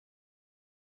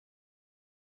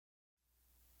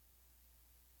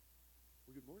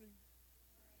morning.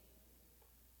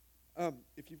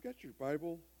 If you've got your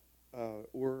Bible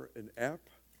or an app,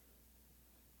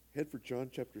 head for John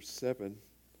chapter 7.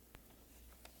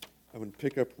 I'm going to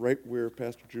pick up right where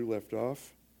Pastor Drew left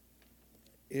off.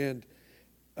 And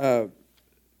I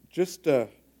just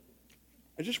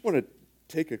want to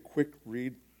take a quick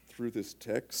read through this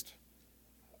text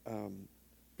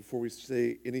before we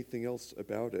say anything else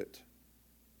about it.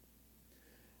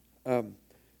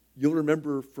 You'll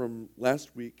remember from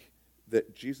last week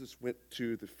that Jesus went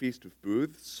to the Feast of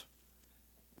Booths.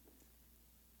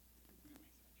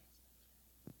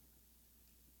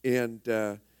 And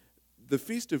the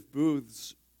Feast of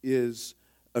Booths is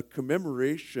a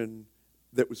commemoration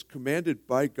that was commanded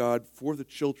by God for the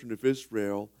children of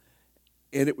Israel,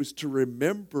 and it was to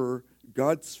remember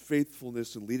God's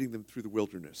faithfulness in leading them through the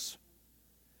wilderness.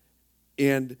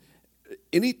 And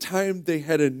anytime they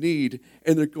had a need,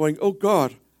 and they're going, "Oh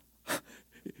God,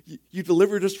 you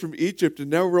delivered us from Egypt, and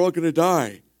now we're all going to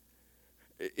die."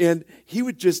 And he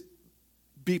would just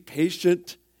be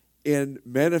patient and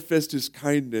manifest his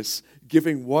kindness,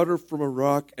 giving water from a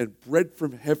rock and bread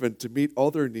from heaven to meet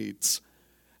all their needs.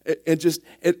 And just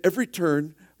at every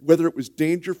turn, whether it was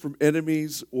danger from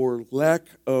enemies or lack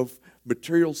of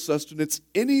material sustenance,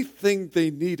 anything they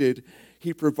needed,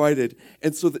 he provided.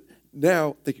 And so that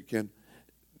now, thank you, Ken,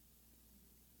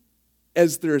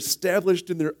 as they're established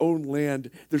in their own land,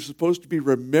 they're supposed to be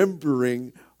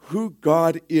remembering who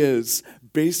God is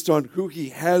based on who he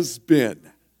has been.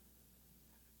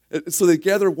 So they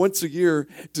gather once a year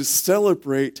to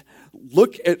celebrate.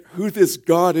 Look at who this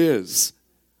God is.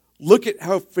 Look at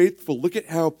how faithful. Look at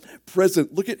how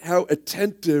present. Look at how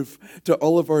attentive to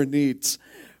all of our needs.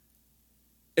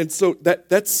 And so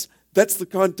that's the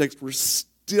context. We're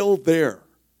still there.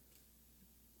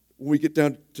 When we get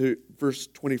down to verse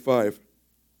 25,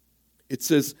 it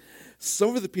says,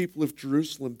 "Some of the people of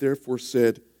Jerusalem therefore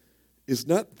said, 'Is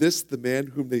not this the man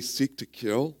whom they seek to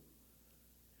kill?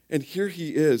 And here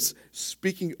he is,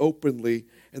 speaking openly,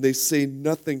 and they say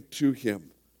nothing to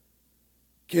him.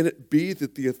 Can it be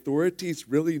that the authorities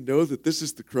really know that this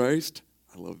is the Christ?'"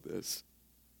 I love this.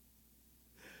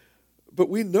 "But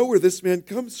we know where this man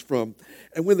comes from,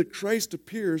 and when the Christ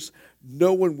appears,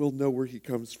 no one will know where he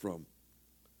comes from."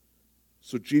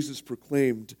 So Jesus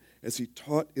proclaimed as he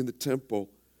taught in the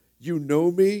temple, "You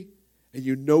know me, and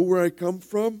you know where I come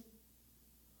from,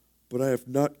 but I have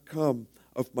not come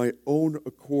of my own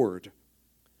accord.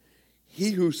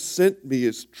 He who sent me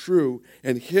is true,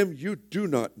 and him you do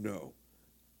not know.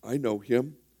 I know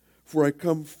him, for I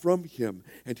come from him,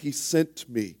 and he sent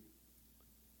me."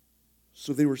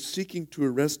 So they were seeking to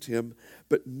arrest him,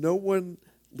 but no one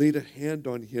laid a hand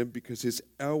on him because his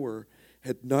hour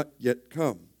had not yet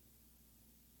come.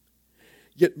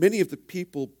 Yet many of the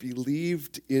people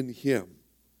believed in him.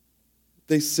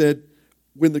 They said,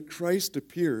 "When the Christ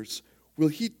appears, will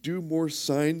he do more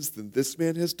signs than this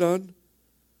man has done?"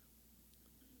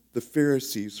 The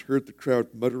Pharisees heard the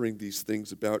crowd muttering these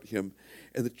things about him,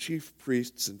 and the chief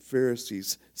priests and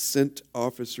Pharisees sent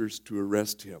officers to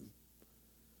arrest him.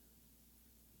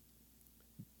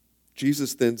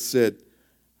 Jesus then said,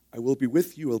 "I will be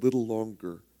with you a little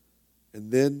longer,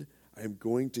 and then I am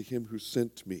going to him who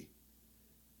sent me.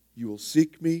 You will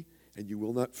seek me, and you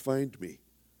will not find me.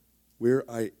 Where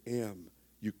I am,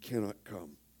 you cannot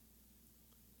come."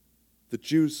 The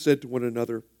Jews said to one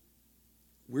another,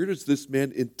 "Where does this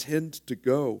man intend to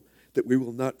go that we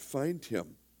will not find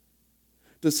him?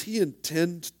 Does he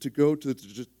intend to go to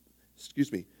the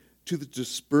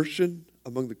dispersion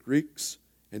among the Greeks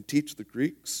and teach the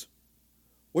Greeks?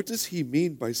 What does he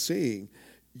mean by saying,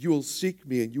 'You will seek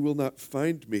me and you will not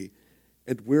find me,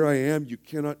 and where I am you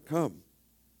cannot come'?"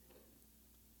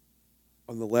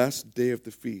 On the last day of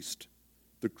the feast,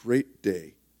 the great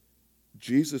day,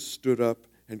 Jesus stood up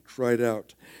and cried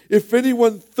out, "If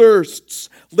anyone thirsts,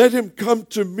 let him come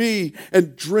to me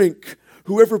and drink.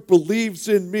 Whoever believes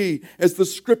in me, as the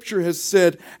scripture has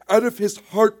said, out of his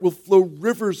heart will flow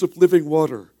rivers of living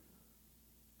water."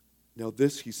 Now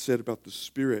this he said about the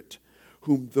Spirit,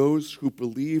 whom those who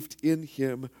believed in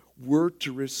him were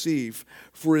to receive.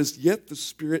 For as yet the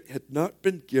Spirit had not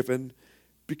been given,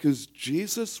 because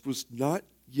Jesus was not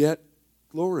yet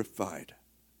glorified.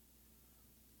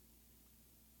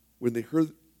 When they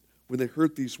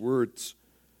heard these words,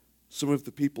 some of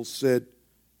the people said,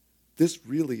 "This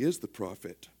really is the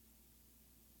prophet."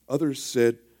 Others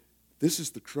said, "This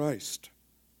is the Christ."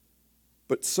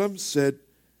 But some said,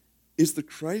 "Is the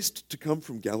Christ to come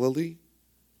from Galilee?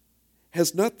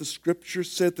 Has not the scripture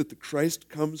said that the Christ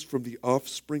comes from the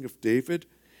offspring of David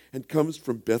and comes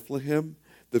from Bethlehem,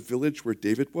 the village where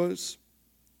David was?"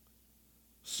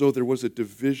 So there was a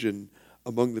division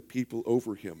among the people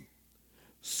over him.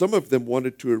 Some of them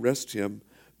wanted to arrest him,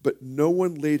 but no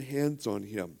one laid hands on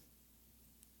him.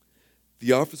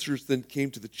 The officers then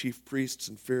came to the chief priests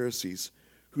and Pharisees,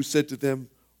 who said to them,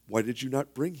 "Why did you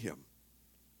not bring him?"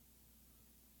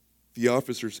 The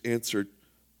officers answered,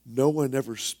 "No one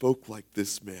ever spoke like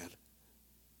this man."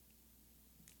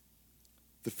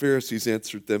 The Pharisees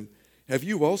answered them, "Have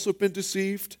you also been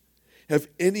deceived? Have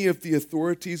any of the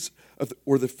authorities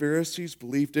or the Pharisees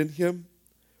believed in him?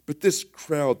 But this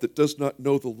crowd that does not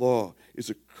know the law is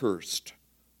accursed."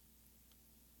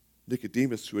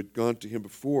 Nicodemus, who had gone to him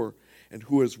before, and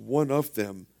who was one of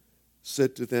them,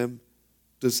 said to them,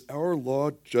 "Does our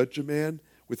law judge a man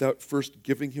without first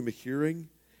giving him a hearing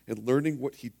and learning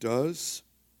what he does?"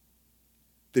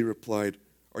 They replied,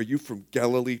 "Are you from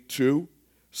Galilee too?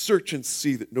 Search and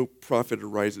see that no prophet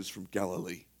arises from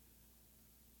Galilee."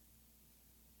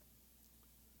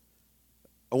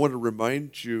 I want to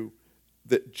remind you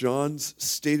that John's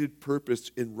stated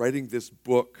purpose in writing this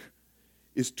book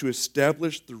is to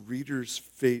establish the reader's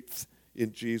faith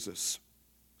in Jesus.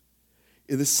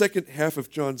 In the second half of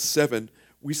John 7,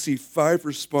 we see 5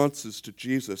 responses to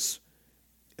Jesus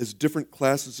as different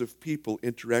classes of people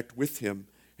interact with him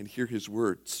and hear his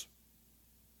words.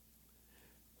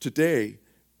 Today,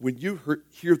 when you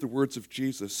hear the words of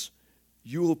Jesus,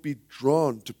 you will be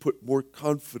drawn to put more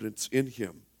confidence in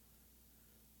him,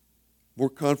 more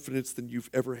confidence than you've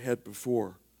ever had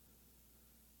before.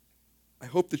 I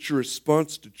hope that your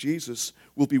response to Jesus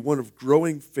will be one of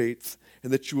growing faith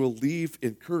and that you will leave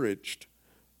encouraged.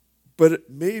 But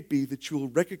it may be that you will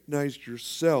recognize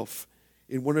yourself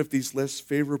in one of these less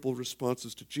favorable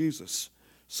responses to Jesus.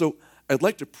 So I'd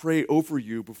like to pray over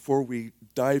you before we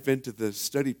dive into the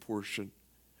study portion.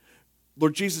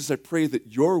 Lord Jesus, I pray that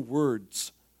your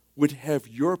words would have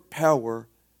your power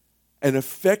and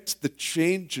affect the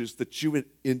changes that you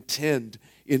intend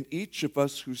in each of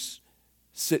us who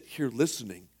sit here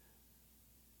listening.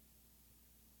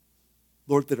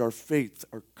 Lord, that our faith,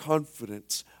 our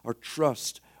confidence, our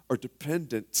trust, our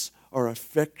dependence, our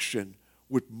affection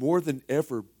would more than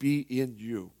ever be in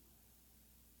you.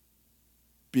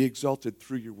 Be exalted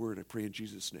through your word, I pray in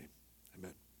Jesus' name.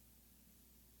 Amen.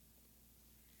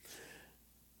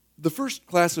 The first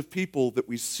class of people that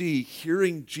we see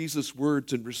hearing Jesus'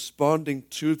 words and responding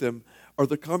to them are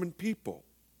the common people.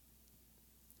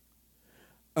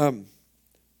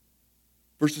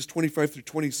 Verses 25 through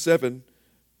 27,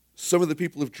 some of the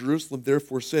people of Jerusalem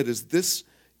therefore said,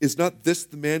 Is not this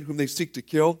the man whom they seek to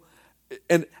kill?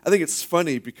 And I think it's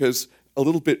funny because a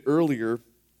little bit earlier,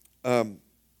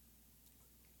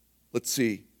 let's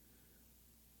see.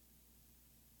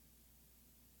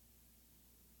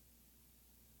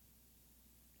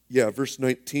 Yeah, verse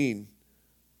 19.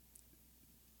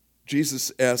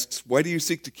 Jesus asks, "Why do you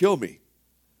seek to kill me?"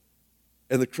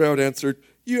 And the crowd answered,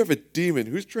 "You have a demon.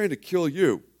 Who's trying to kill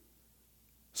you?"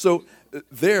 So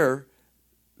they're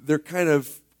kind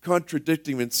of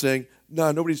contradicting him and saying,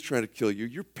 "No, nobody's trying to kill you.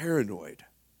 You're paranoid."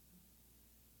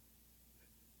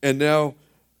 And now,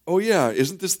 "Oh yeah,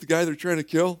 isn't this the guy they're trying to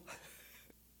kill?"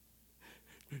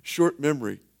 Short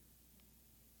memory.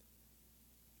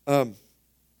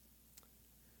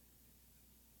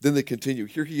 Then they continue.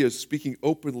 Here he is speaking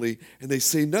openly, and they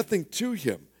say nothing to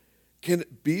him. Can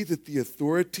it be that the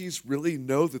authorities really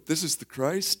know that this is the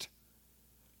Christ?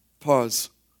 Pause.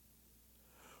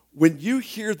 When you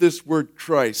hear this word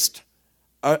Christ,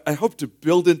 I hope to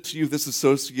build into you this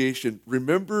association.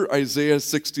 Remember Isaiah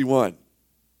 61.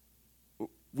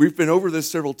 We've been over this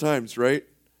several times, right?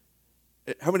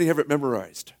 How many have it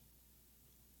memorized?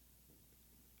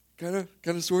 Kind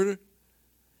of, sort of?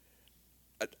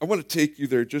 I want to take you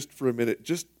there just for a minute.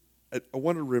 I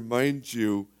want to remind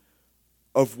you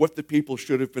of what the people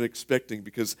should have been expecting,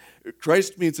 because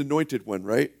Christ means anointed one,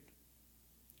 right?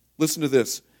 Listen to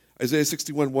this. Isaiah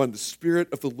 61:1, "The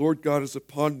Spirit of the Lord God is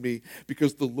upon me,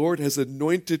 because the Lord has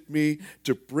anointed me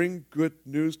to bring good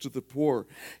news to the poor.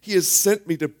 He has sent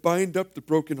me to bind up the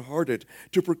brokenhearted,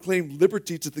 to proclaim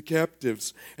liberty to the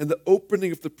captives, and the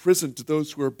opening of the prison to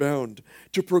those who are bound,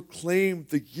 to proclaim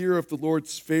the year of the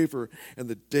Lord's favor and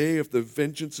the day of the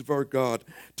vengeance of our God,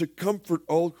 to comfort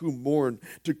all who mourn,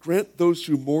 to grant those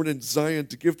who mourn in Zion,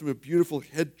 to give them a beautiful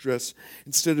headdress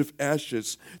instead of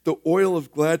ashes, the oil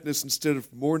of gladness instead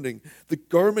of mourning, the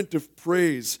garment of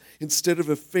praise instead of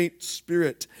a faint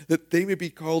spirit, that they may be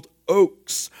called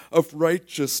oaks of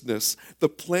righteousness, the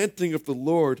planting of the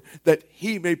Lord, that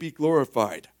he may be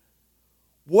glorified."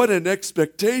 What an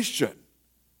expectation.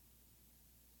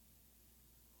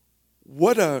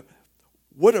 What a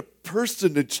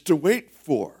personage to wait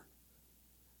for.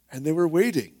 And they were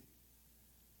waiting.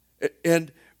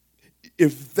 And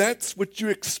if that's what you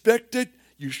expected,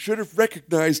 you should have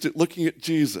recognized it looking at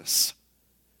Jesus.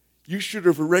 You should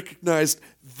have recognized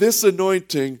this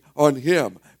anointing on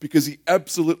him because he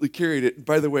absolutely carried it. And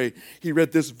by the way, he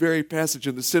read this very passage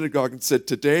in the synagogue and said,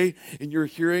 today in your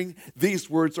hearing, these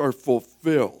words are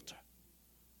fulfilled.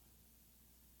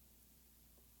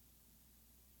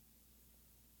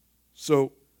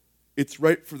 So it's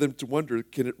right for them to wonder,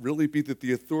 can it really be that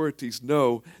the authorities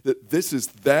know that this is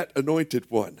that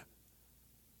anointed one?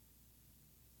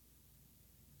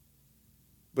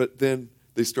 But then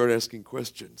they start asking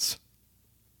questions.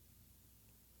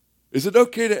 Is it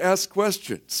okay to ask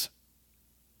questions?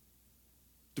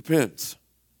 Depends.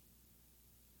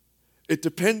 It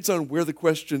depends on where the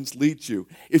questions lead you.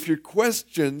 If your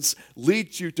questions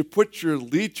lead you to put your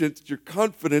allegiance, your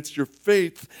confidence, your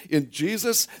faith in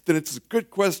Jesus, then it's a good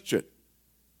question.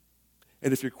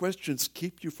 And if your questions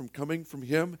keep you from coming from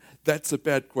him, that's a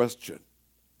bad question.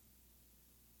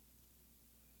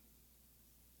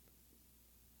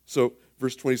 So,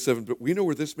 verse 27, but we know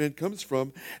where this man comes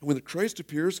from, and when the Christ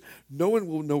appears, no one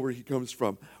will know where he comes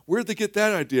from. Where did they get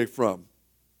that idea from?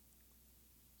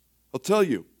 I'll tell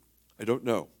you, I don't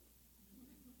know.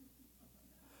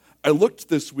 I looked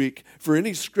this week for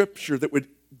any scripture that would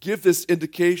give this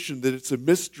indication that it's a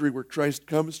mystery where Christ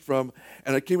comes from,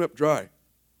 and I came up dry.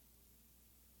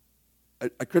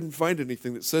 I couldn't find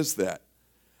anything that says that.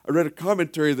 I read a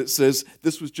commentary that says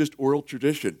this was just oral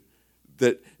tradition,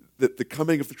 that the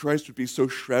coming of the Christ would be so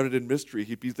shrouded in mystery.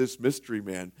 He'd be this mystery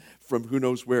man from who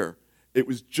knows where. It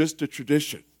was just a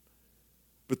tradition.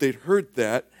 But they'd heard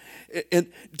that.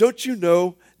 And don't you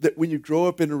know that when you grow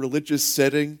up in a religious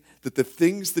setting, that the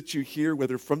things that you hear,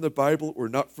 whether from the Bible or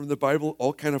not from the Bible,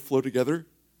 all kind of flow together?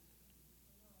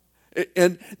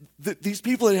 And these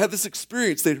people had had this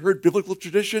experience. They'd heard biblical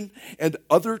tradition and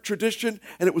other tradition,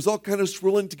 and it was all kind of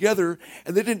swirling together,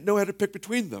 and they didn't know how to pick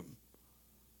between them.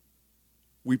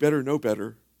 We better know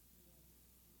better.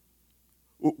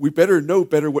 We better know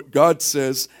better what God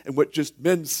says and what just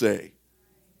men say.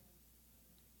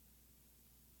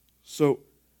 So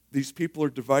these people are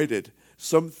divided.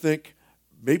 Some think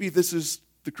maybe this is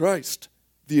the Christ,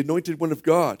 the anointed one of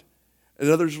God. And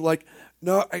others are like,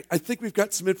 no, I think we've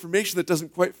got some information that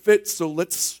doesn't quite fit, so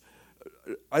let's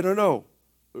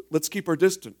keep our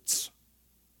distance.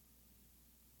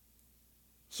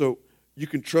 So you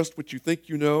can trust what you think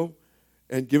you know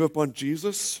and give up on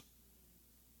Jesus,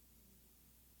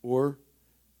 or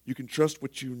you can trust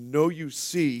what you know you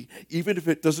see, even if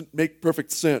it doesn't make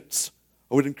perfect sense.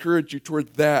 I would encourage you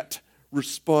toward that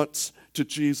response to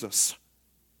Jesus.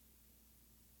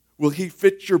 Will he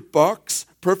fit your box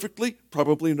perfectly?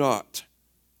 Probably not.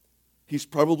 He's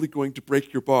probably going to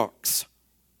break your box.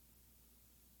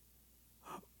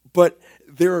 But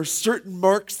there are certain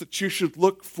marks that you should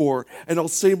look for, and I'll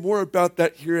say more about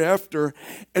that hereafter.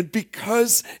 And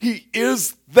because he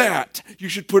is that, you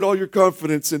should put all your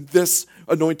confidence in this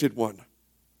anointed one.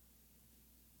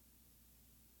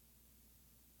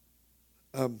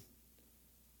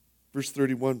 Verse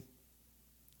 31.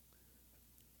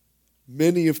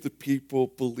 Many of the people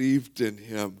believed in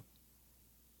him.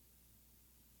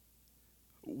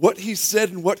 What he said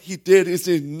and what he did is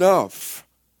enough.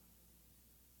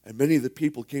 And many of the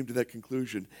people came to that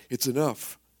conclusion. It's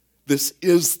enough. This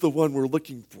is the one we're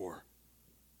looking for.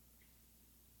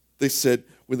 They said,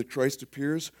 when the Christ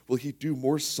appears, will he do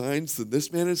more signs than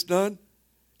this man has done?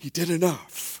 He did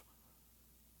enough.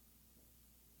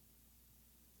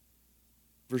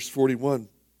 Verse 41.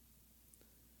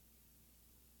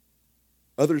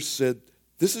 Others said,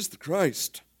 this is the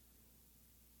Christ.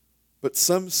 But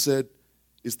some said,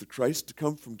 is the Christ to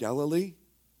come from Galilee?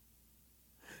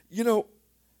 You know,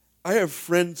 I have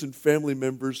friends and family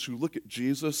members who look at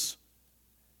Jesus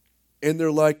and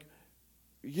they're like,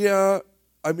 yeah,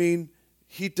 I mean,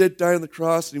 he did die on the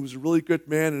cross and he was a really good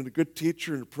man and a good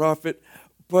teacher and a prophet,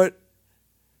 but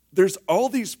there's all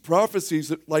these prophecies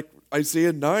that, like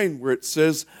Isaiah 9, where it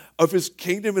says, of his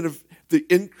kingdom and of the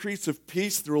increase of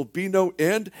peace, there will be no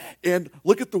end. And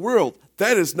look at the world.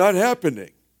 That is not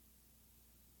happening.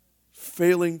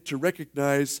 Failing to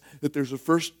recognize that there's a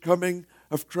first coming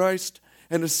of Christ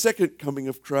and a second coming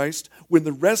of Christ, when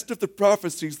the rest of the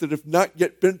prophecies that have not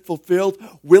yet been fulfilled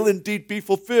will indeed be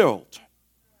fulfilled.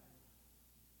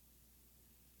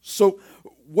 So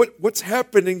what's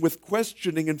happening with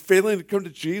questioning and failing to come to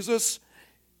Jesus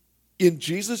in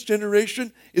Jesus'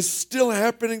 generation is still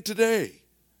happening today.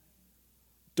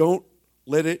 Don't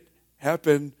let it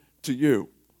happen to you.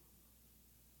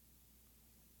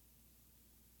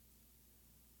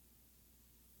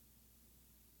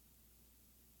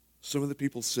 Some of the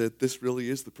people said, this really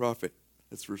is the prophet.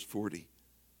 That's verse 40.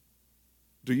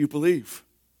 Do you believe?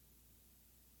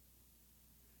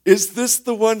 Is this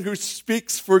the one who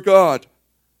speaks for God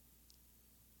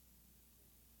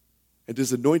and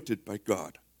is anointed by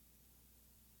God?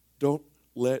 Don't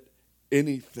let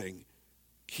anything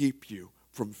keep you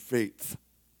from faith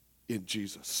in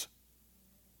Jesus.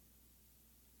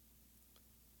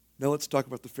 Now let's talk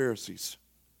about the Pharisees.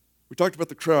 We talked about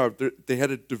the crowd. They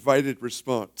had a divided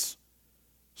response.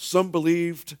 Some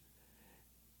believed,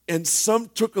 and some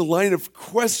took a line of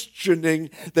questioning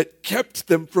that kept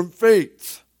them from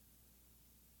faith.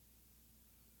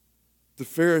 The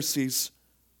Pharisees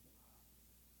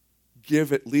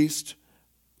give at least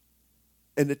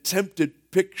an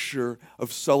attempted picture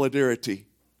of solidarity.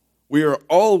 We are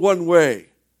all one way.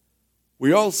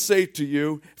 We all say to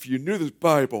you, if you knew the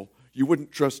Bible, you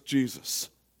wouldn't trust Jesus.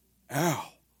 Ow.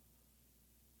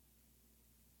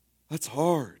 That's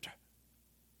hard.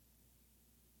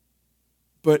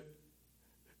 But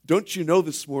don't you know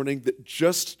this morning that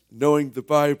just knowing the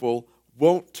Bible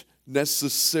won't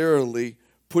necessarily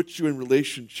put you in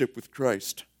relationship with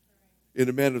Christ in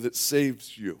a manner that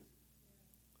saves you?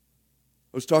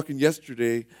 I was talking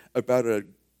yesterday about a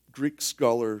Greek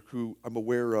scholar who I'm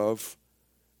aware of.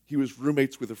 He was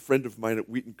roommates with a friend of mine at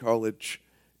Wheaton College,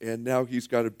 and now he's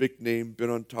got a big name, been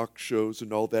on talk shows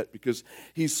and all that, because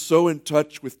he's so in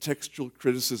touch with textual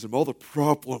criticism, all the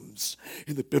problems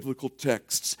in the biblical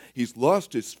texts. He's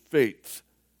lost his faith.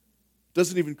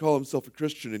 Doesn't even call himself a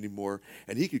Christian anymore,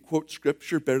 and he could quote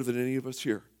Scripture better than any of us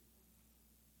here.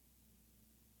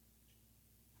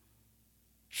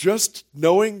 Just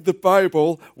knowing the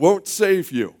Bible won't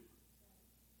save you.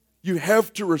 You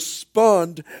have to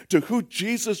respond to who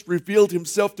Jesus revealed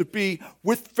himself to be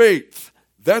with faith.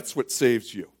 That's what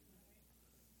saves you.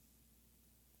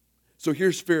 So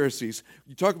here's Pharisees.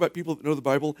 You talk about people that know the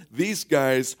Bible. These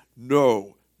guys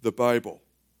know the Bible.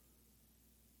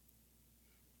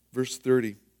 Verse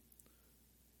 30.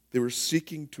 They were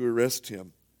seeking to arrest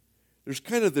him. There's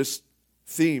kind of this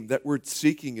theme. That word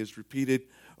seeking is repeated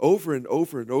over and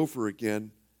over and over again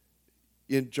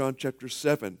in John chapter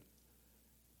 7.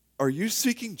 Are you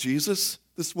seeking Jesus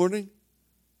this morning?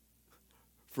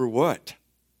 For what?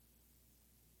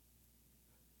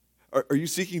 Are you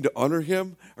seeking to honor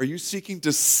him? Are you seeking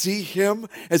to see him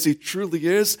as he truly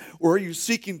is? Or are you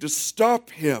seeking to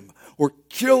stop him or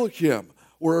kill him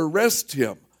or arrest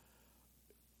him?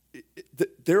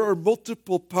 There are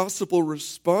multiple possible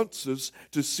responses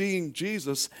to seeing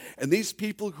Jesus, and these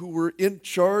people who were in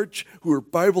charge, who were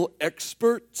Bible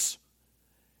experts,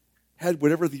 had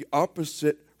whatever the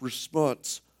opposite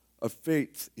response of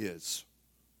faith is.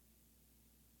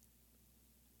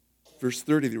 Verse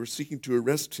 30, they were seeking to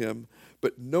arrest him,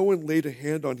 but no one laid a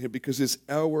hand on him because his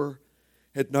hour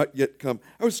had not yet come.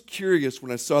 I was curious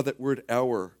when I saw that word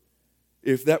hour,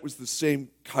 if that was the same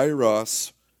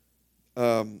kairos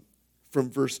from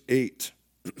verse 8.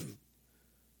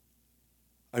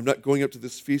 I'm not going up to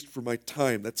this feast for my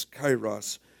time. That's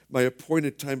kairos. My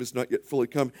appointed time has not yet fully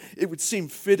come. It would seem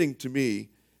fitting to me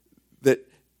that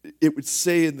it would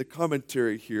say in the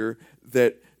commentary here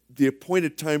that the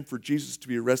appointed time for Jesus to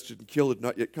be arrested and killed had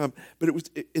not yet come. But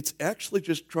it's actually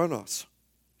just chronos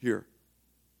here.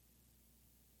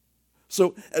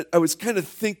 So I was kind of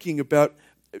thinking about,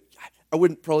 I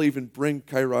wouldn't probably even bring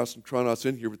kairos and chronos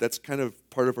in here, but that's kind of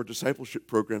part of our discipleship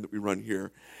program that we run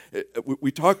here.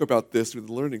 We talk about this in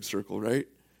the learning circle, right?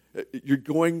 You're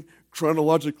going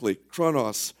chronologically,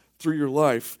 chronos, through your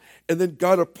life, and then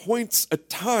God appoints a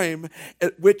time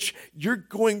at which you're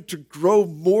going to grow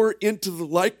more into the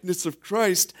likeness of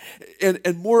Christ and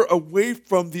more away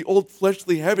from the old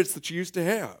fleshly habits that you used to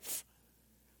have.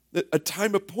 A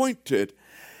time appointed.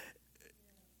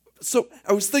 So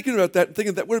I was thinking about that and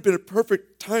thinking that would have been a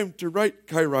perfect time to write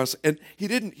kairos, and he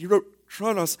didn't. He wrote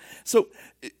chronos. So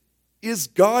is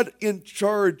God in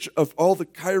charge of all the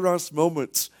kairos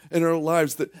moments in our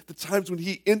lives, the times when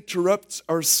he interrupts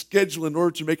our schedule in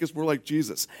order to make us more like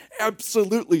Jesus?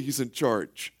 Absolutely, he's in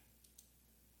charge.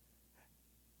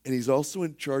 And he's also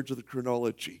in charge of the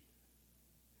chronology.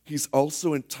 He's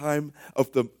also in charge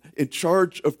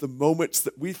of the moments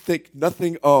that we think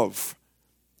nothing of,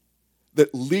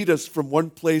 that lead us from one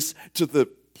place to the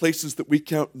places that we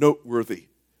count noteworthy,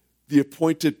 the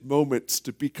appointed moments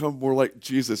to become more like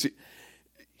Jesus.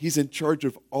 He's in charge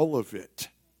of all of it.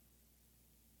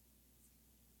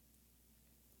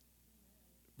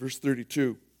 Verse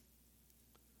 32.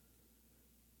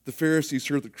 The Pharisees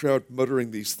heard the crowd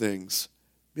muttering these things.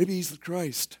 Maybe he's the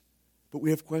Christ, but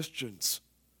we have questions.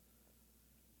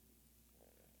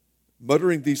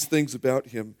 Muttering these things about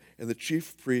him, and the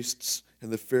chief priests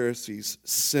and the Pharisees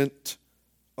sent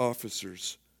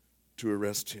officers to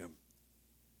arrest him.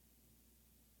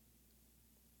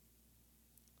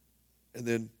 And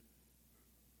then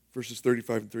verses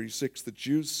 35 and 36, the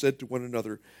Jews said to one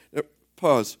another. Now,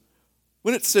 pause.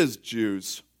 When it says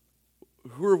Jews,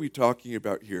 who are we talking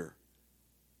about here?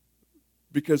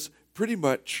 Because pretty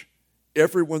much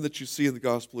everyone that you see in the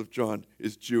Gospel of John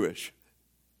is Jewish.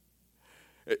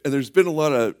 And there's been a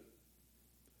lot of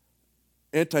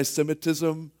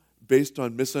anti-Semitism based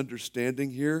on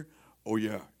misunderstanding here. Oh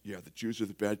yeah, the Jews are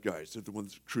the bad guys. They're the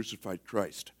ones that crucified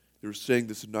Christ. They were saying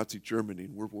this in Nazi Germany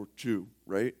in World War II,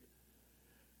 right?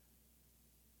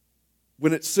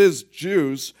 When it says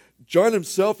Jews, John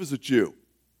himself is a Jew,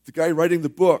 the guy writing the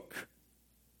book.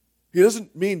 He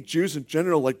doesn't mean Jews in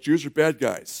general, like Jews are bad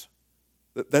guys.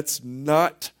 That's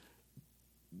not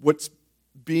what's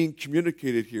being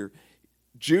communicated here.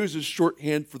 Jews is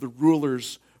shorthand for the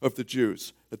rulers of the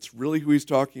Jews. That's really who he's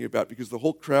talking about, because the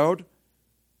whole crowd,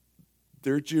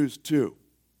 they're Jews too.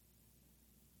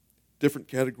 Different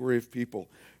category of people.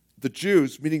 The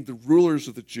Jews, meaning the rulers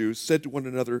of the Jews, said to one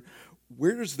another,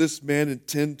 "Where does this man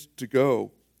intend to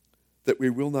go that we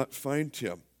will not find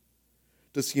him?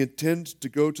 Does he intend to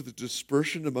go to the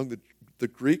dispersion among the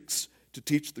Greeks to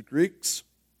teach the Greeks?"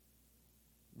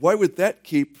 Why would that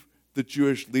keep the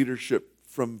Jewish leadership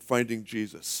from finding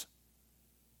Jesus?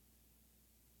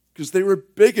 Because they were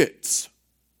bigots.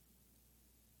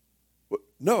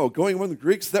 No, going among the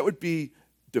Greeks, that would be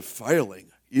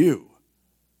defiling. Ew.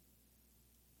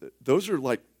 Those are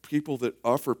like people that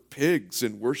offer pigs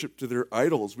and worship to their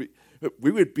idols.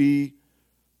 We would be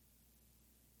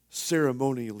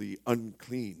ceremonially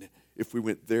unclean if we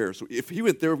went there. So if he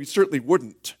went there, we certainly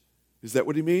wouldn't. Is that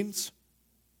what he means?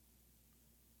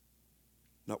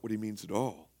 Not what he means at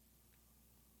all.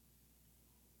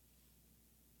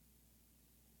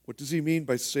 What does he mean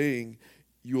by saying,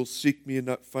 "You will seek me and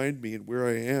not find me, and where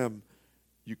I am,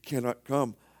 you cannot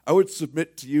come"? I would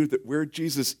submit to you that where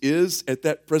Jesus is at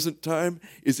that present time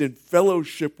is in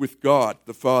fellowship with God,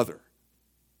 the Father.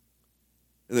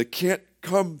 And they can't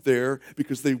come there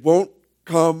because they won't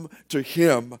come to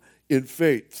him in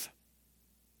faith.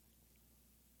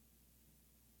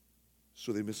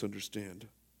 So they misunderstand.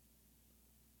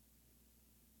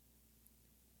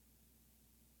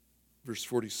 Verse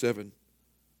 47.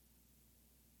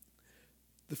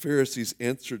 The Pharisees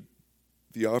answered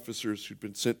the officers who'd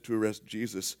been sent to arrest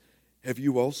Jesus, "Have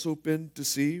you also been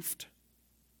deceived?"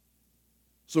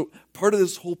 So part of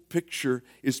this whole picture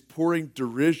is pouring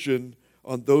derision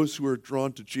on those who are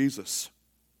drawn to Jesus.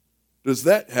 Does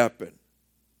that happen?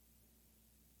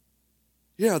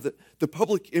 Yeah, the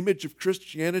public image of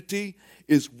Christianity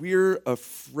is we're a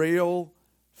frail,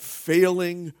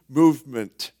 failing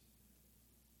movement.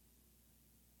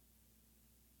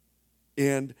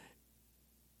 And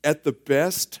at the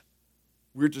best,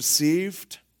 we're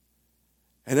deceived.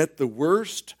 And at the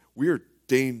worst, we're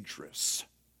dangerous.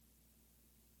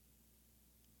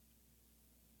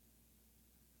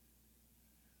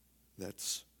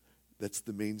 That's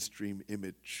the mainstream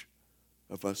image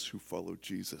of us who follow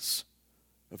Jesus,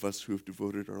 of us who have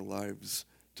devoted our lives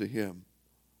to him.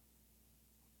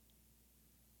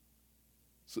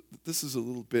 So this is a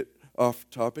little bit off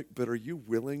topic, but are you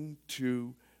willing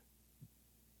to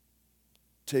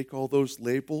take all those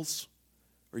labels?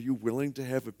 Are you willing to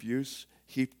have abuse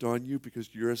heaped on you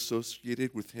because you're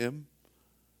associated with him?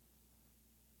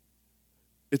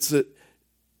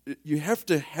 You have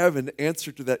to have an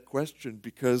answer to that question,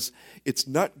 because it's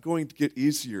not going to get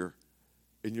easier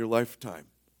in your lifetime.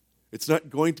 It's not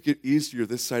going to get easier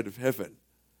this side of heaven.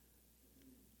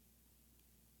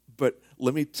 But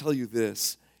let me tell you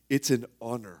this, it's an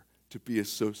honor to be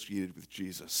associated with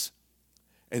Jesus.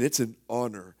 And it's an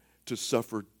honor to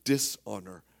suffer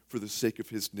dishonor for the sake of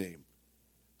his name.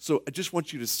 So I just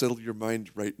want you to settle your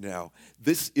mind right now.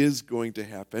 This is going to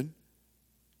happen.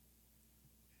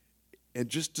 And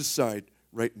just decide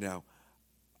right now,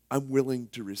 I'm willing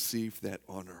to receive that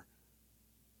honor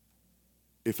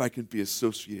if I can be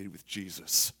associated with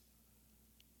Jesus.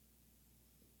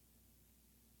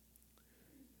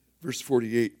 Verse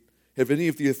 48, have any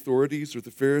of the authorities or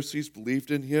the Pharisees believed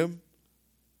in him?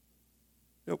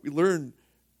 Now, we learn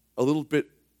a little bit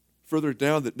further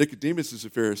down that Nicodemus is a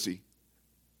Pharisee.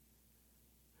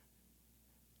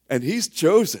 And he's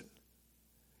chosen.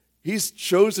 He's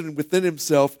chosen within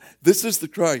himself, this is the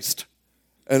Christ,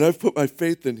 and I've put my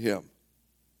faith in him.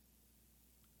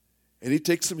 And he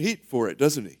takes some heat for it,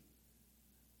 doesn't he?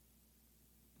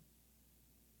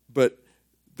 But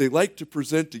they like to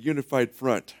present a unified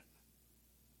front.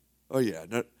 Oh yeah,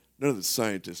 none of the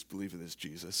scientists believe in this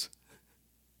Jesus.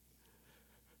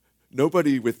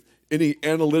 Nobody with any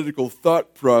analytical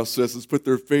thought process has put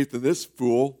their faith in this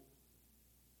fool.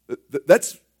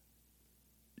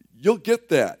 You'll get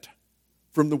that.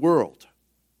 from the world.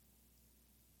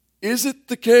 Is it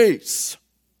the case?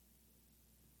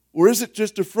 Or is it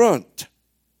just a front?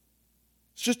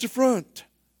 It's just a front.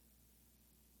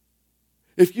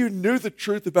 If you knew the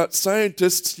truth about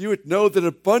scientists, you would know that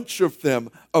a bunch of them,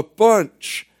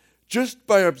 just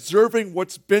by observing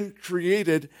what's been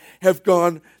created, have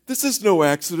gone, this is no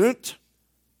accident.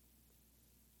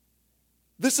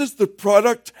 This is the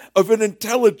product of an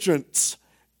intelligence.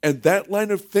 And that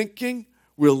line of thinking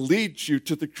will lead you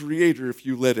to the Creator if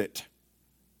you let it.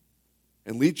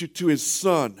 And lead you to His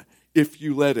Son if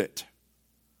you let it.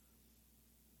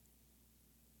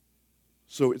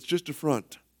 So it's just a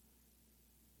front.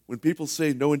 When people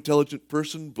say no intelligent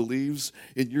person believes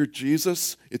in your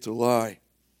Jesus, it's a lie.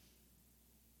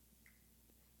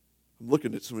 I'm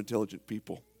looking at some intelligent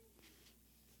people.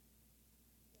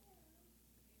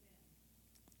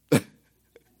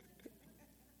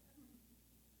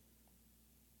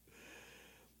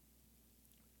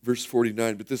 Verse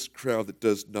 49, but this crowd that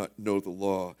does not know the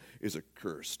law is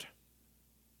accursed.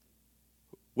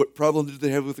 What problem did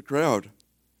they have with the crowd?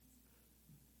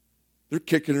 They're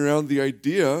kicking around the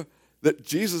idea that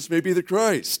Jesus may be the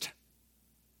Christ.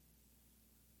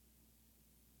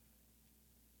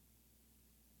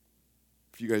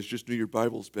 If you guys just knew your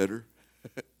Bibles better.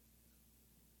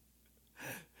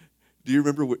 Do you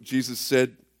remember what Jesus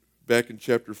said back in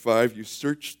chapter 5? You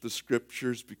search the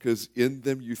Scriptures because in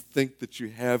them you think that you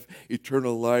have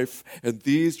eternal life, and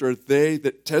these are they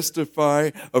that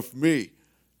testify of me.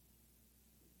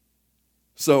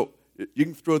 So, you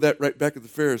can throw that right back at the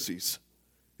Pharisees.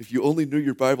 If you only knew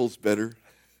your Bibles better,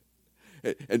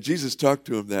 and Jesus talked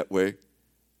to them that way,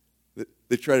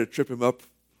 they try to trip him up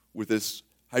with this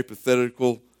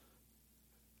hypothetical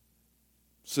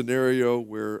scenario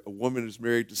where a woman is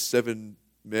married to 7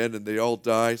 men and they all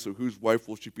die, so whose wife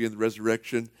will she be in the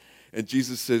resurrection? And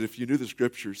Jesus said, if you knew the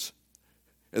Scriptures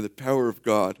and the power of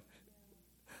God,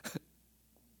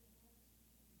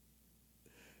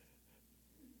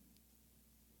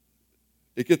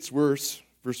 it gets worse.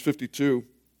 Verse 52,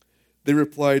 they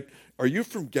replied, are you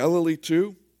from Galilee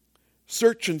too?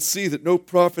 Search and see that no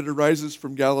prophet arises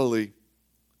from Galilee.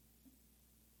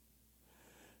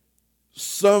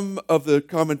 Some of the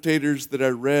commentators that I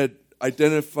read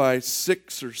identify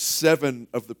 6 or 7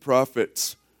 of the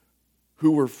prophets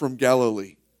who were from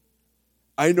Galilee.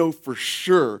 I know for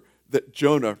sure that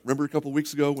Jonah, remember a couple of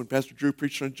weeks ago when Pastor Drew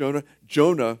preached on Jonah?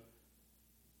 Jonah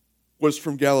was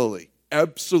from Galilee.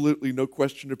 Absolutely no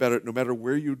question about it. No matter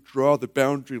where you draw the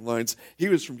boundary lines, he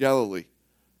was from Galilee.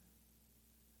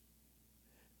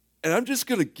 And I'm just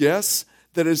going to guess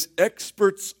that as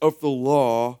experts of the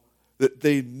law, that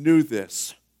they knew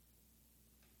this.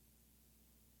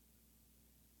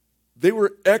 They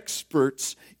were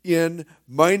experts in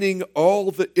mining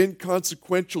all the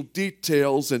inconsequential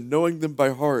details and knowing them by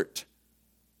heart.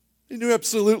 They knew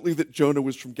absolutely that Jonah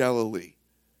was from Galilee.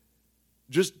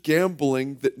 Just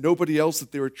gambling that nobody else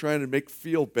that they were trying to make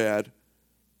feel bad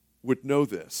would know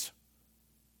this.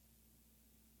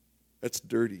 That's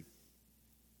dirty.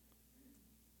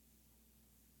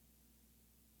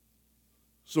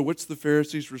 So what's the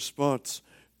Pharisees' response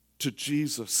to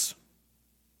Jesus?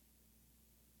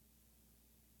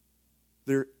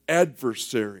 They're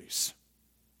adversaries.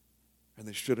 And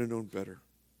they should have known better.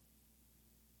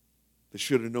 They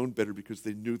should have known better because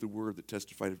they knew the word that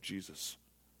testified of Jesus.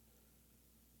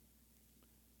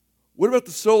 What about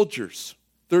the soldiers?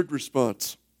 Third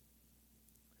response.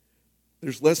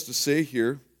 There's less to say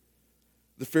here.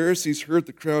 The Pharisees heard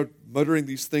the crowd muttering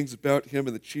these things about him,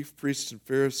 and the chief priests and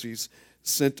Pharisees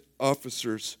sent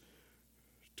officers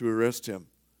to arrest him.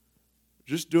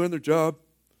 Just doing their job.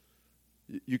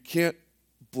 You can't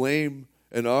blame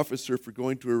an officer for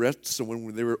going to arrest someone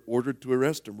when they were ordered to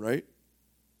arrest him, right?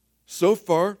 So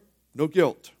far, no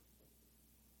guilt.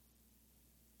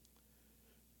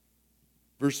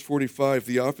 Verse 45,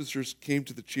 the officers came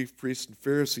to the chief priests and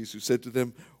Pharisees who said to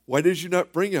them, why did you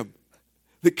not bring him?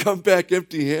 They come back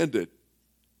empty-handed.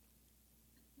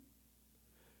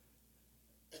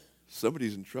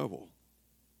 Somebody's in trouble.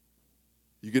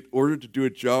 You get ordered to do a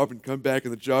job and come back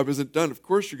and the job isn't done. Of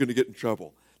course you're going to get in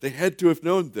trouble. They had to have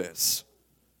known this.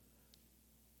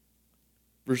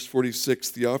 Verse 46,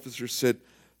 the officer said,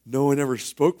 no one ever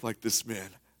spoke like this man.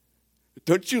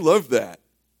 Don't you love that?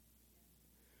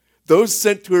 Those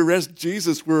sent to arrest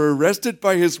Jesus were arrested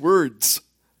by his words,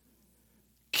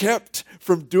 kept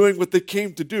from doing what they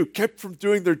came to do, kept from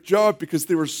doing their job because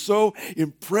they were so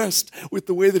impressed with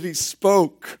the way that he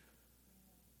spoke.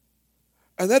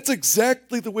 And that's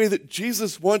exactly the way that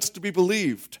Jesus wants to be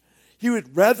believed. He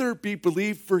would rather be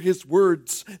believed for his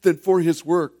words than for his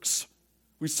works.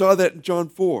 We saw that in John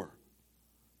 4.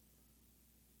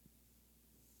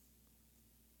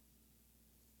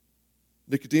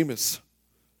 Nicodemus,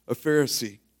 a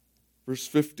Pharisee, verse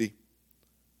 50.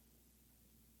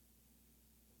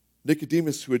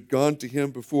 Nicodemus, who had gone to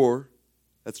him before,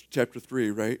 that's chapter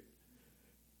 3, right?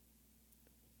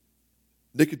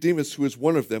 Nicodemus, who is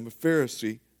one of them, a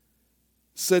Pharisee,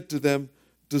 said to them,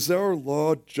 "Does our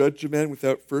law judge a man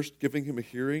without first giving him a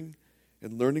hearing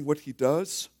and learning what he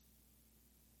does?"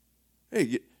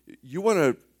 Hey, you want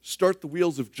to start the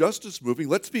wheels of justice moving?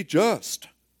 Let's be just.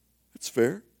 That's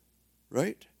fair,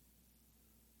 right?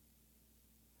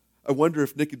 I wonder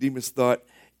if Nicodemus thought,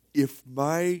 if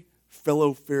my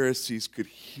fellow Pharisees could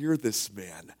hear this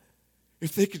man,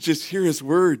 if they could just hear his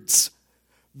words,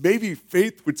 maybe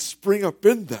faith would spring up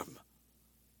in them.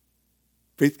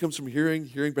 Faith comes from hearing,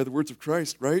 hearing by the words of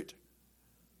Christ, right?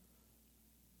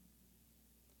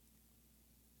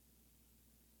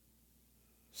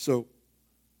 So,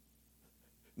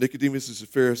 Nicodemus is a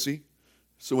Pharisee.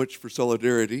 So much for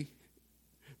solidarity.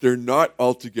 They're not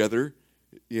all together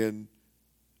in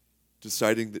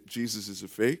deciding that Jesus is a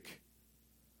fake.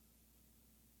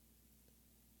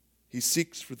 He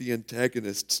seeks for the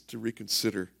antagonists to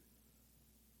reconsider.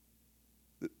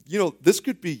 You know, this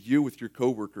could be you with your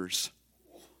coworkers.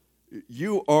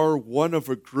 You are one of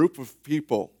a group of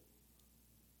people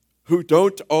who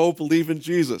don't all believe in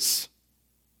Jesus.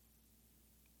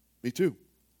 Me too.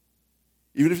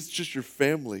 Even if it's just your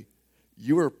family,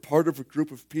 you are part of a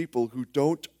group of people who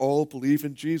don't all believe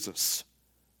in Jesus.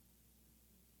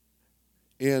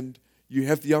 And you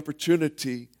have the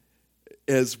opportunity,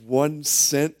 as one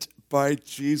sent by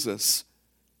Jesus,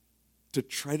 to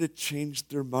try to change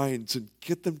their minds and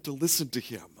get them to listen to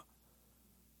him.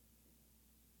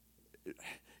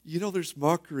 You know, there's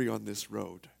mockery on this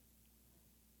road.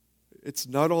 It's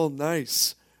not all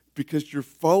nice because you're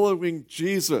following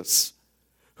Jesus,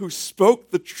 who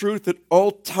spoke the truth at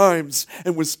all times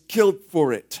and was killed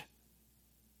for it.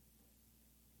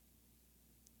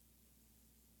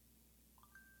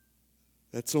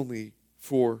 That's only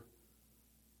 4,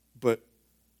 but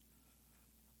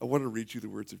I want to read you the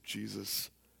words of Jesus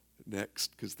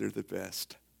next because they're the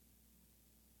best.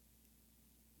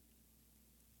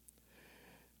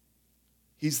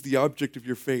 He's the object of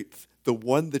your faith, the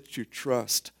one that you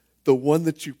trust, the one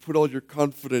that you put all your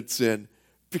confidence in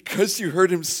because you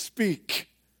heard him speak.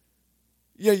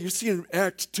 Yeah, you see him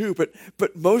act too,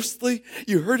 but mostly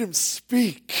you heard him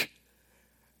speak.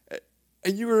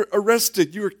 And you were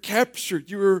arrested, you were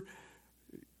captured,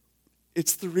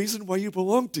 it's the reason why you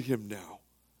belong to him now.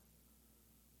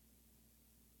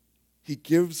 He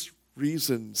gives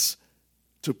reasons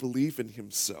to believe in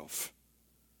himself.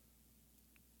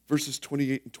 Verses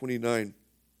 28 and 29.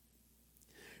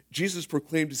 Jesus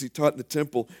proclaimed as he taught in the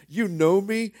temple, "You know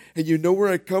me and you know where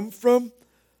I come from,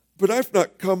 but I've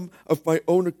not come of my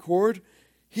own accord.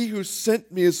 He who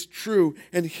sent me is true,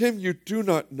 and him you do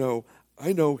not know.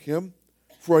 I know him,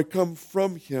 for I come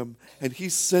from him, and he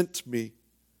sent me."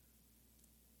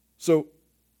 So,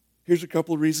 here's a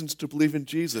couple of reasons to believe in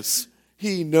Jesus.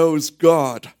 He knows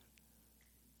God,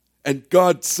 and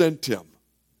God sent him.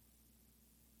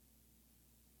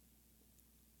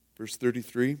 Verse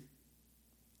 33,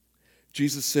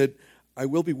 Jesus said, "I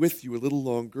will be with you a little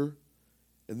longer,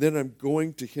 and then I'm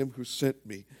going to him who sent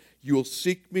me. You will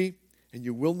seek me, and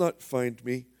you will not find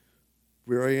me.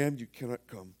 Where I am, you cannot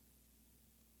come."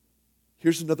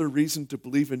 Here's another reason to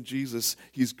believe in Jesus.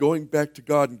 He's going back to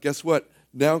God, and guess what?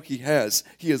 Now he has.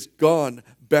 He has gone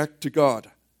back to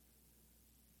God.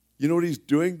 You know what he's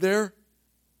doing there?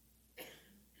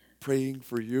 Praying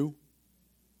for you.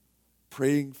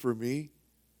 Praying for me.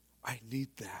 I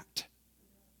need that.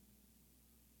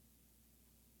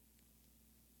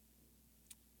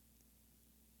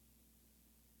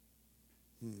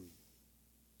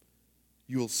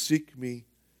 You will seek me,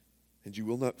 and you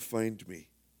will not find me.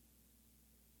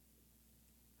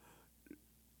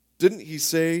 Didn't he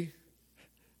say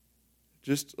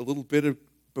just a little bit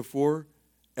before,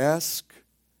 ask,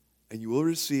 and you will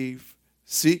receive,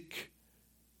 seek,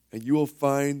 and you will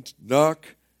find,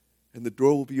 knock, and the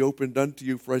door will be opened unto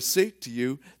you. For I say to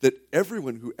you that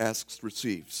everyone who asks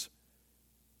receives.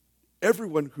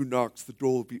 Everyone who knocks, the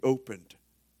door will be opened.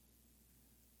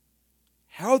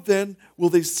 How then will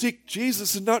they seek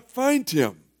Jesus and not find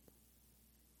him?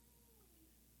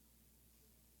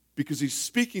 Because he's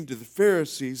speaking to the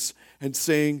Pharisees and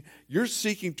saying, you're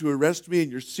seeking to arrest me and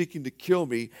you're seeking to kill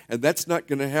me, and that's not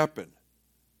going to happen.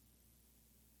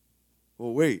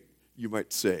 Well, wait, you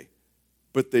might say,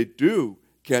 but they do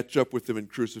catch up with him and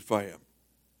crucify him.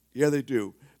 Yeah, they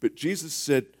do. But Jesus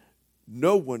said,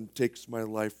 no one takes my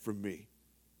life from me.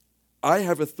 I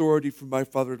have authority from my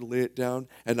Father to lay it down,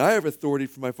 and I have authority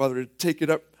from my Father to take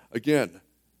it up again.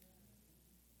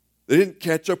 They didn't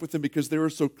catch up with him because they were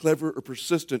so clever or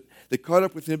persistent. They caught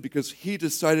up with him because he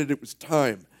decided it was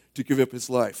time to give up his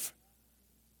life.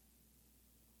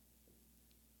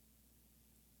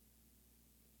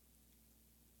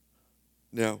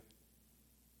 Now,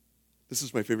 this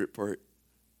is my favorite part.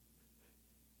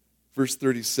 Verse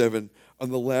 37, on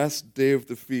the last day of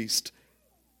the feast,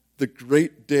 the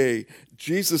great day,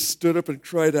 Jesus stood up and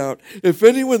cried out, "If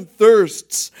anyone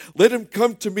thirsts, let him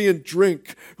come to me and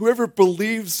drink. Whoever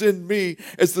believes in me,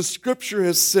 as the scripture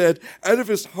has said, out of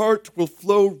his heart will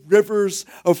flow rivers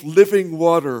of living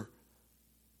water."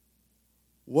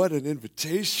 What an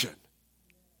invitation.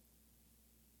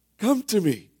 Come to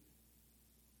me.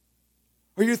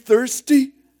 Are you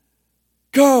thirsty?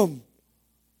 Come.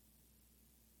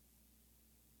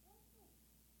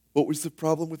 What was the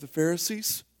problem with the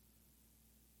Pharisees?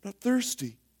 Not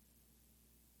thirsty.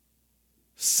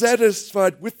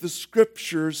 Satisfied with the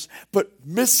scriptures, but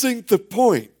missing the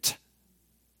point.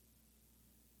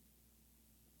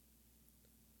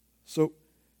 So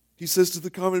he says to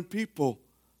the common people,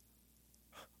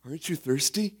 aren't you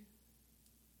thirsty?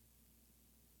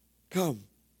 Come.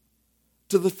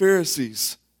 To the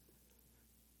Pharisees,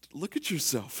 look at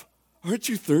yourself. Aren't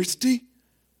you thirsty?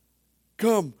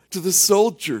 Come. To the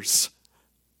soldiers,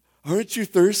 aren't you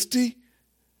thirsty?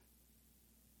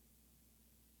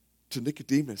 To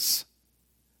Nicodemus,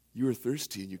 you were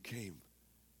thirsty and you came.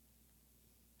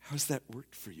 How's that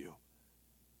worked for you?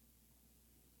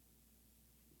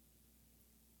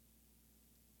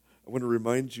 I want to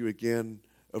remind you again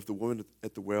of the woman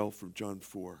at the well from John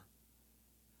 4.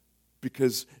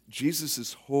 Because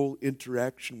Jesus' whole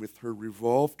interaction with her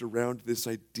revolved around this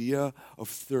idea of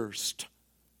thirst.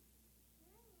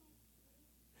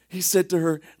 He said to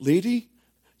her, "Lady,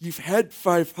 you've had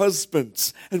 5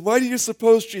 husbands. And why do you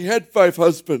suppose she had 5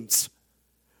 husbands?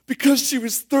 Because she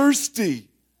was thirsty.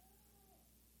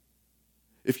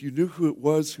 If you knew who it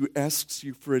was who asks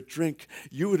you for a drink,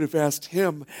 you would have asked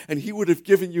him, and he would have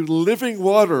given you living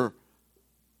water."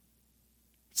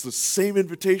 It's the same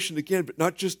invitation again, but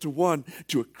not just to one,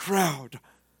 to a crowd.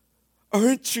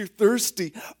 Aren't you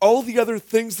thirsty? All the other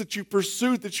things that you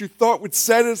pursued that you thought would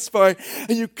satisfy,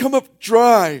 and you come up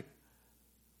dry.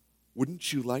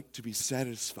 Wouldn't you like to be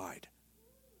satisfied?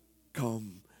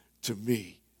 Come to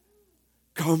me.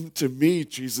 Come to me,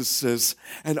 Jesus says,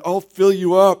 and I'll fill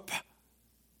you up.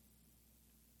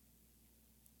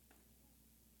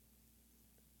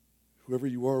 Whoever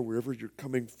you are, wherever you're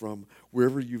coming from,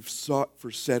 wherever you've sought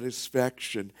for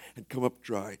satisfaction and come up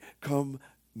dry, come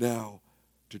now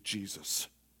to Jesus.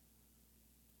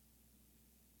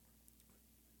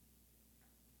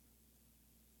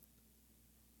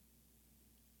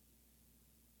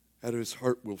 Out of his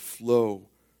heart will flow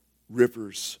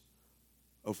rivers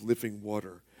of living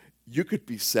water. You could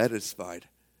be satisfied,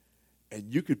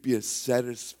 and you could be a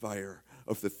satisfier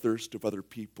of the thirst of other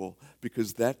people,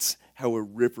 because that's how a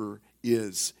river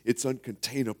is. It's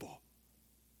uncontainable.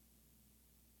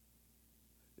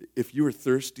 If you were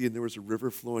thirsty and there was a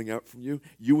river flowing out from you,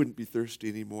 you wouldn't be thirsty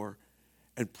anymore.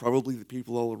 And probably the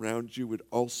people all around you would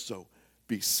also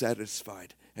be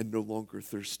satisfied and no longer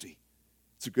thirsty.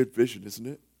 It's a good vision, isn't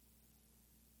it?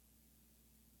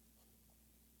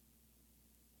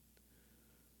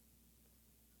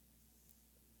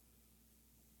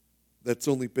 That's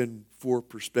only been 4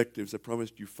 perspectives. I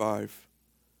promised you 5.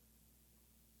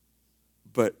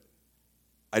 But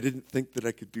I didn't think that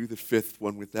I could do the 5th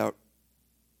one without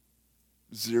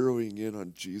zeroing in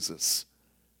on Jesus.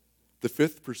 The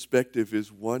 5th perspective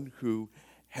is one who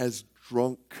has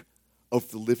drunk of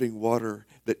the living water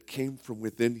that came from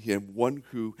within him, one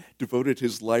who devoted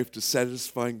his life to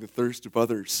satisfying the thirst of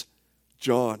others.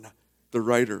 John, the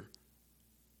writer.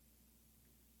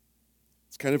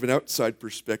 It's kind of an outside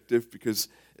perspective because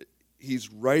he's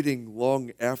writing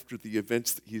long after the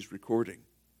events that he's recording.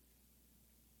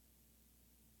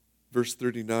 Verse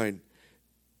 39,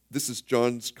 this is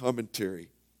John's commentary.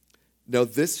 Now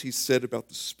this he said about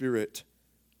the Spirit,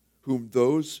 whom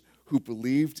those who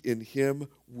believed in him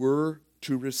were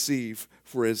to receive,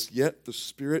 for as yet the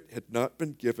Spirit had not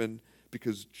been given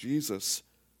because Jesus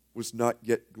was not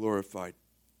yet glorified.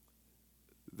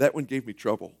 That one gave me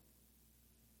trouble.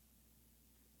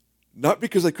 Not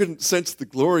because I couldn't sense the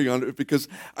glory on it, but because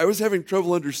I was having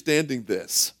trouble understanding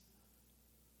this.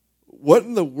 What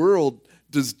in the world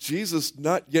does Jesus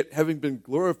not yet having been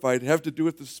glorified have to do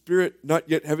with the Spirit not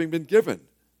yet having been given?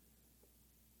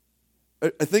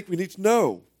 I think we need to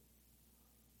know.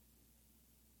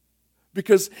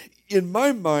 Because in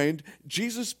my mind,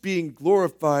 Jesus being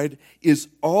glorified is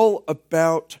all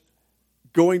about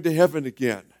going to heaven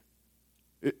again.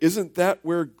 Isn't that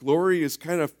where glory is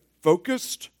kind of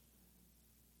focused?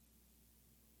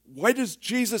 why does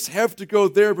Jesus have to go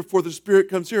there before the Spirit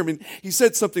comes here? I mean, he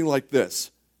said something like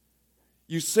this.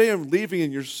 You say I'm leaving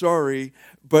and you're sorry,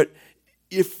 but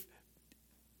if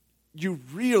you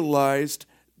realized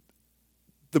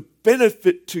the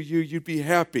benefit to you, you'd be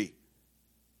happy.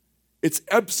 It's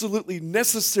absolutely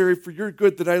necessary for your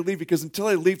good that I leave, because until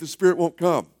I leave, the Spirit won't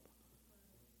come.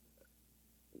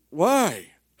 Why?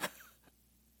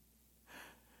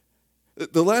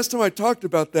 The last time I talked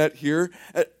about that here,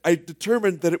 I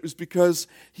determined that it was because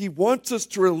he wants us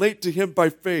to relate to him by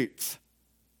faith.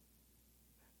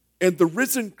 And the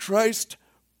risen Christ,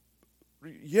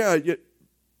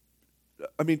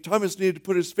 Thomas needed to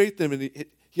put his faith in him, and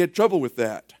he had trouble with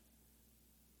that.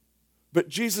 But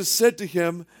Jesus said to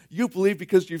him, you believe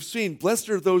because you've seen. Blessed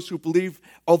are those who believe,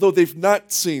 although they've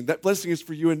not seen. That blessing is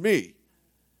for you and me.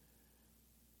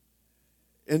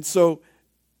 And so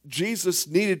Jesus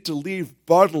needed to leave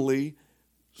bodily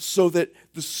so that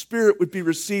the Spirit would be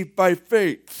received by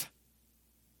faith.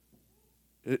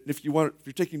 And if you're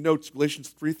taking notes, Galatians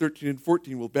 3:13 and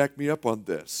 14 will back me up on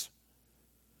this.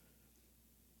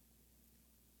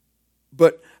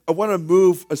 But I want to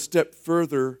move a step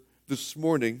further this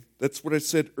morning. That's what I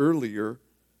said earlier.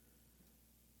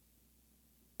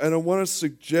 And I want to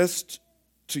suggest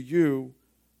to you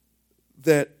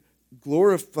that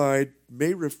glorified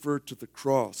may refer to the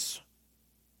cross.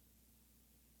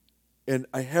 And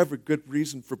I have a good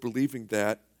reason for believing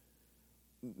that.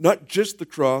 Not just the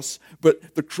cross,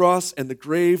 but the cross and the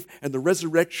grave and the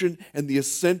resurrection and the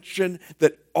ascension,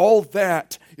 that all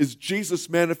that is Jesus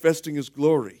manifesting his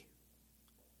glory.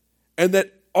 And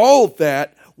that all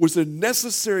that was a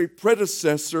necessary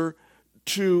predecessor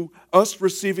to us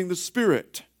receiving the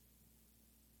Spirit.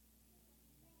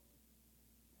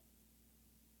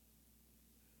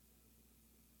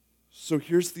 So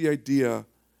here's the idea.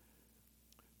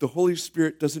 The Holy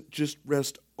Spirit doesn't just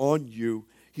rest on you,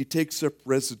 he takes up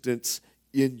residence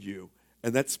in you.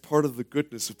 And that's part of the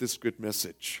goodness of this good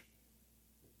message.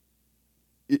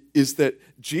 It is that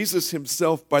Jesus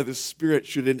himself, by the Spirit,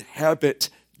 should inhabit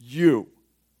you.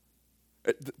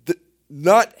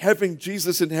 Not having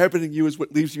Jesus inhabiting you is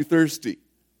what leaves you thirsty.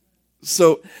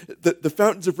 So the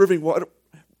fountains of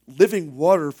living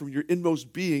water from your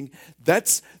inmost being,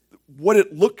 that's what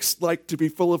it looks like to be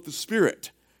full of the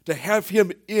Spirit. To have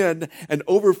him in and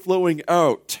overflowing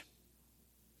out.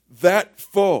 That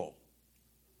full.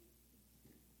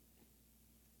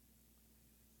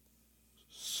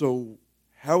 So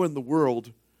how in the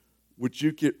world would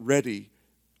you get ready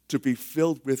to be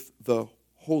filled with the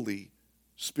Holy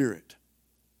Spirit?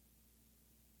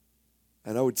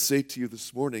 And I would say to you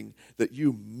this morning that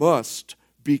you must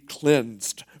be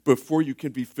cleansed before you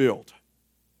can be filled.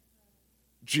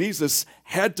 Jesus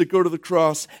had to go to the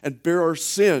cross and bear our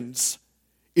sins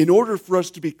in order for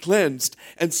us to be cleansed.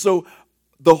 And so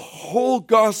the whole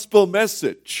gospel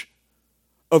message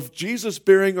of Jesus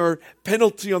bearing our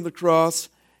penalty on the cross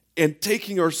and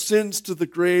taking our sins to the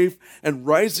grave and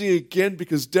rising again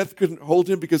because death couldn't hold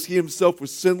him because he himself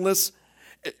was sinless,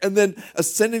 and then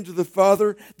ascending to the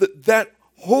Father, that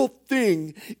whole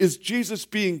thing is Jesus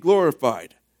being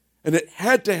glorified. And it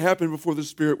had to happen before the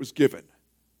Spirit was given.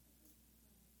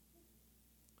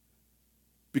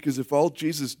 Because if all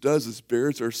Jesus does is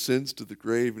bears our sins to the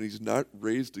grave and he's not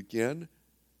raised again,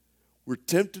 we're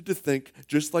tempted to think,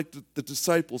 just like the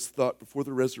disciples thought before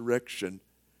the resurrection,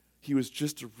 he was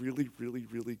just a really, really,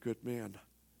 really good man.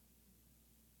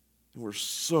 And we're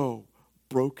so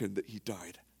broken that he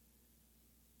died.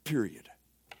 Period.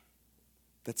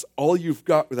 That's all you've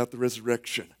got without the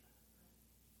resurrection.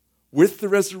 With the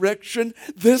resurrection,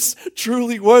 this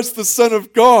truly was the Son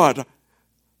of God.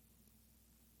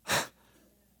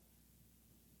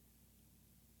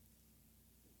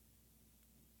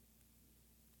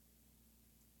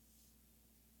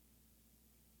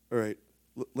 All right,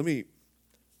 let me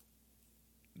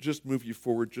just move you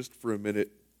forward just for a minute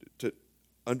to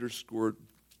underscore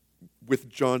with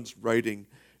John's writing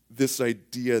this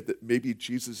idea that maybe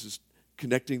Jesus is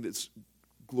connecting this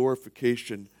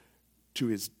glorification to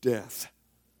his death.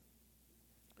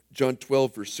 John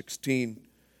 12, verse 16,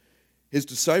 his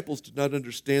disciples did not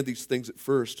understand these things at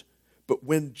first, but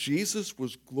when Jesus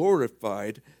was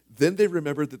glorified, then they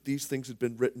remembered that these things had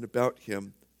been written about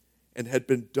him and had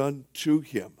been done to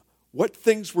him. What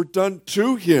things were done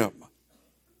to him?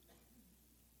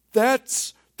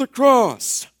 That's the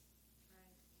cross.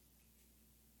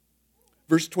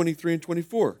 Verse 23 and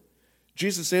 24.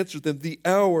 Jesus answered them, the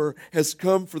hour has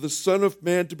come for the Son of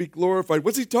Man to be glorified.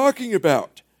 What's he talking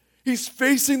about? He's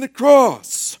facing the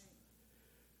cross.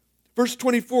 Verse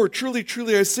 24, truly,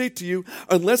 truly, I say to you,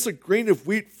 unless a grain of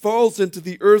wheat falls into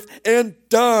the earth and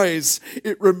dies,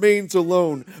 it remains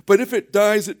alone. But if it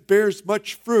dies, it bears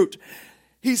much fruit.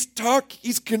 He's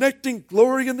connecting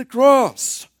glory and the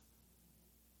cross.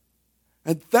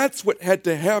 And that's what had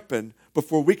to happen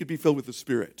before we could be filled with the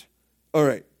Spirit. All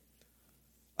right.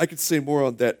 I could say more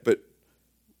on that, but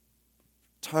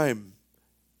time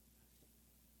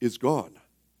is gone.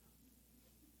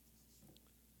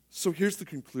 So here's the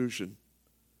conclusion.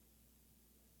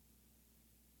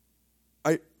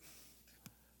 I'm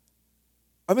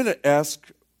going to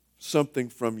ask something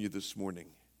from you this morning.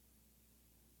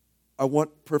 I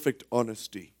want perfect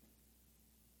honesty.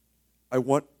 I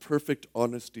want perfect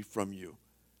honesty from you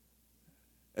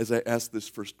as I ask this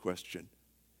first question.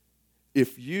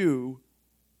 If you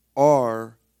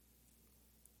are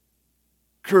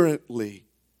currently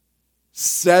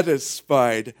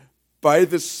satisfied by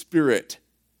the Spirit,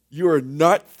 you are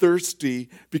not thirsty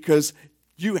because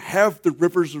you have the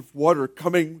rivers of water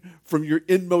coming from your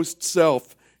inmost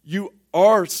self. You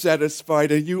are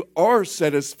satisfied and you are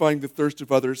satisfying the thirst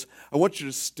of others. I want you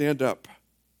to stand up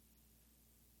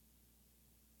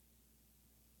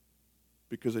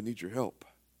because I need your help.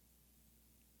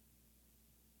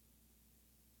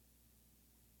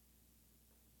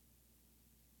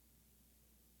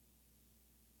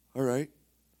 All right.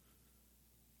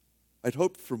 I'd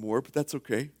hoped for more, but that's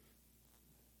okay.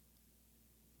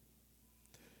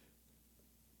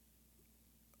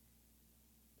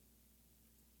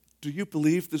 Do you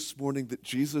believe this morning that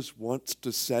Jesus wants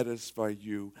to satisfy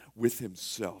you with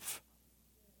himself?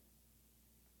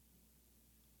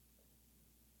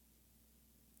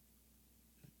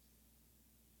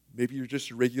 Maybe you're just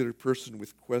a regular person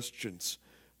with questions,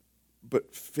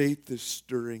 but faith is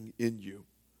stirring in you.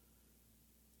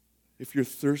 If you're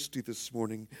thirsty this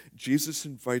morning, Jesus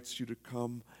invites you to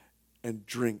come and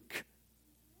drink.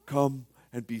 Come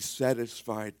and be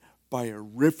satisfied by a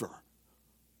river,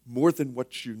 more than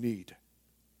what you need.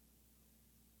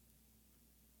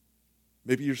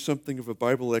 Maybe you're something of a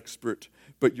Bible expert,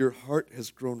 but your heart has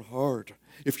grown hard.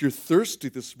 If you're thirsty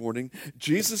this morning,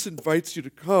 Jesus invites you to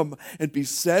come and be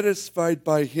satisfied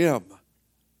by him.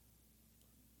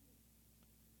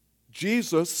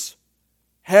 Jesus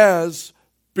has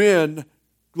been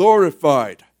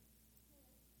glorified.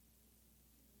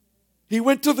 He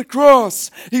went to the cross.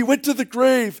 He went to the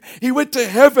grave. He went to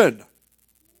heaven.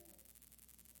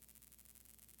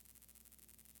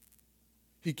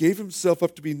 He gave himself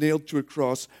up to be nailed to a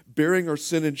cross, bearing our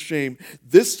sin and shame.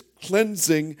 This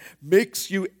cleansing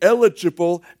makes you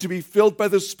eligible to be filled by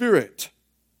the Spirit.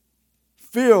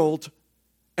 Filled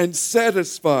and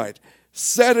satisfied.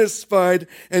 Satisfied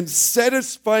and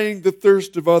satisfying the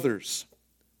thirst of others.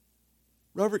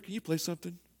 Robert, can you play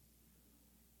something?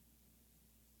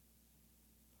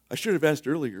 I should have asked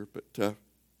earlier, but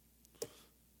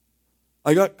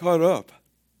I got caught up.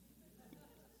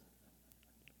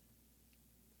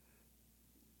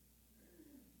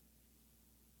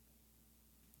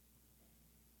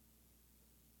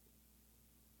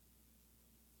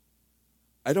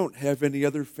 I don't have any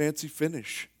other fancy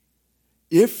finish.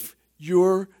 If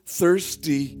you're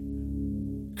thirsty,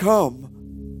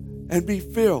 come and be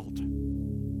filled.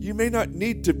 You may not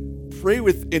need to pray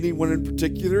with anyone in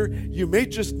particular. You may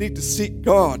just need to seek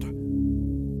God.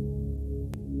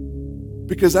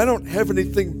 Because I don't have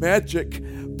anything magic,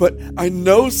 but I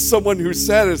know someone who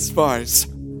satisfies.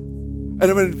 And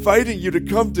I'm inviting you to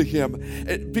come to him.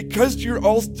 And because you're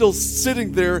all still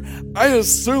sitting there, I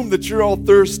assume that you're all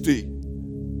thirsty.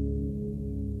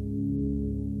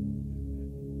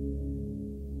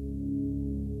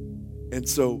 And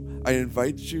so I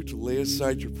invite you to lay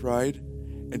aside your pride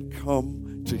and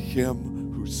come to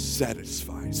him who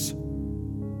satisfies.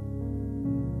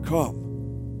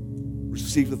 Come,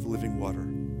 receive of the living water.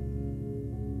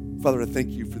 Father, I thank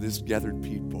you for this gathered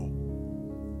people.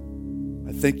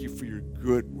 I thank you for your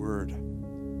good word.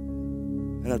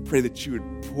 And I pray that you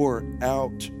would pour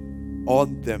out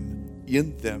on them,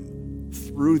 in them,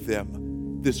 through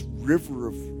them, this river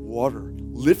of water,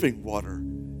 living water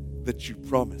that you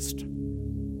promised.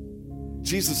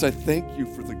 Jesus, I thank you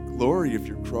for the glory of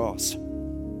your cross.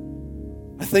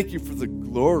 I thank you for the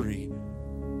glory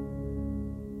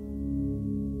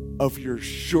of your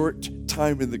short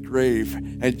time in the grave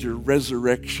and your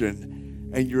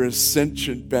resurrection and your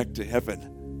ascension back to heaven.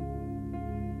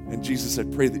 And Jesus, I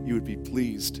pray that you would be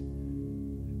pleased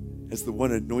as the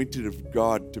one anointed of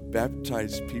God to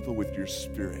baptize people with your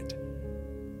Spirit,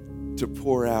 to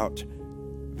pour out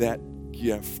that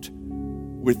gift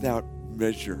without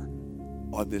measure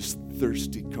on this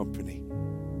thirsty company.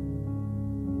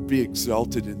 Be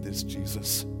exalted in this,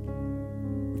 Jesus.